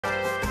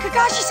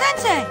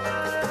Kakashi-sensei!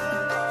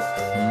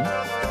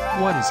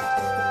 What is it?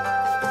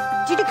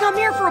 Did you come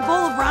here for a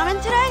bowl of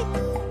ramen today?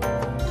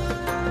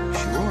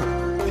 Sure.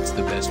 It's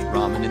the best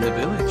ramen in the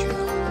village, you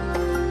know.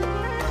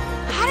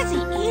 How does he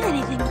eat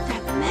anything with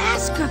that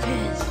mask of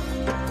his?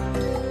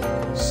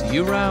 See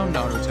you around,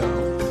 Naruto.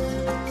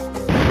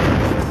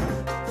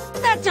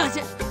 That does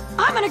it!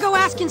 I'm gonna go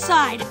ask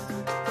inside.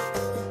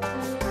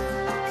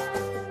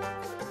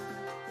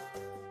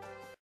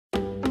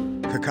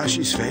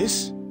 Kakashi's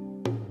face?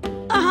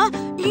 Uh-huh.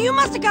 You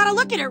must have got a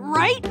look at it,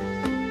 right?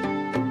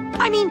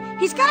 I mean,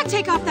 he's gotta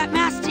take off that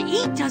mask to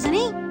eat, doesn't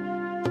he?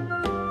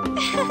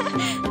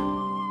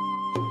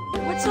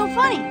 What's so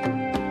funny?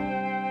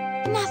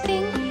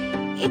 Nothing.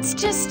 It's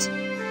just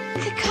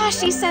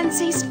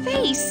Kakashi-sensei's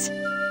face.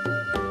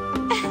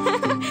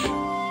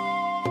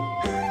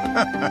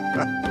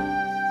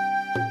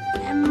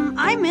 Am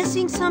I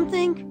missing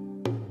something?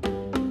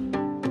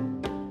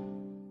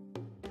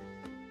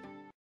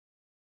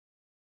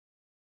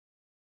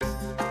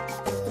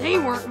 They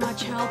weren't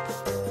much help.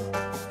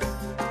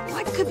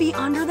 What could be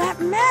under that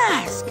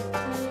mask?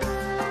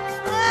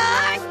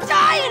 I'm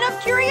dying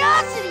of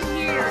curiosity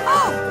here!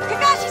 Oh,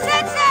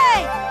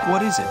 Kakashi-sensei!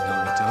 What is it,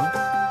 Naruto?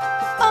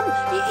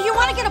 You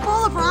want to get a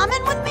bowl of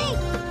ramen with me?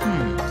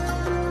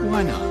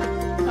 Why not?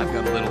 I've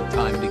got a little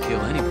time to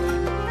kill anyway.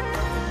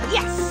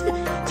 Yes!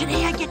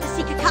 Today I get to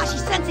see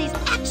Kakashi-sensei's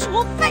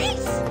actual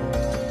face!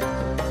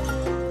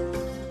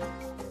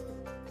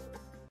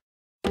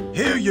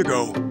 Here you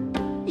go.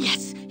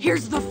 Yes,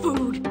 here's the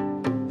food.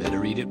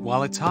 Better eat it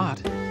while it's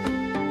hot.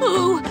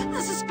 Ooh,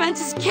 the suspense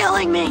is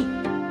killing me!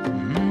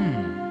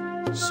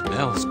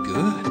 Smells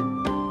good.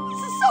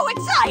 This is so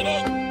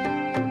exciting!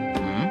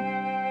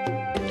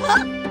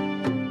 Huh?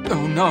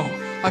 Oh no,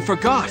 I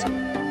forgot!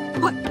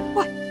 What?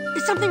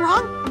 Is something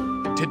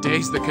wrong?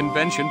 Today's the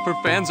convention for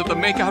fans of the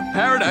Makeout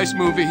Paradise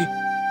movie.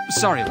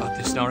 Sorry about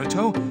this,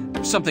 Naruto.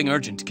 Something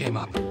urgent came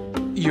up.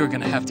 You're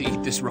gonna have to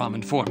eat this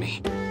ramen for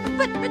me.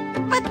 But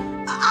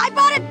I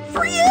bought it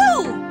for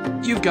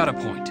you! You've got a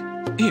point.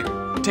 Here,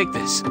 take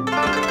this.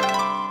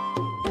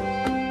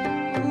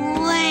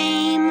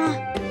 Lame.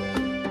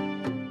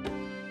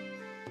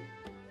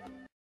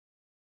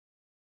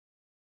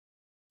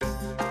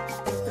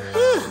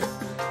 Phew,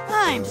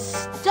 I'm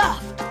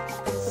stuffed.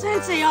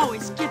 Sensei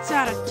always gets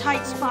out of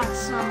tight spots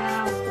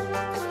somehow.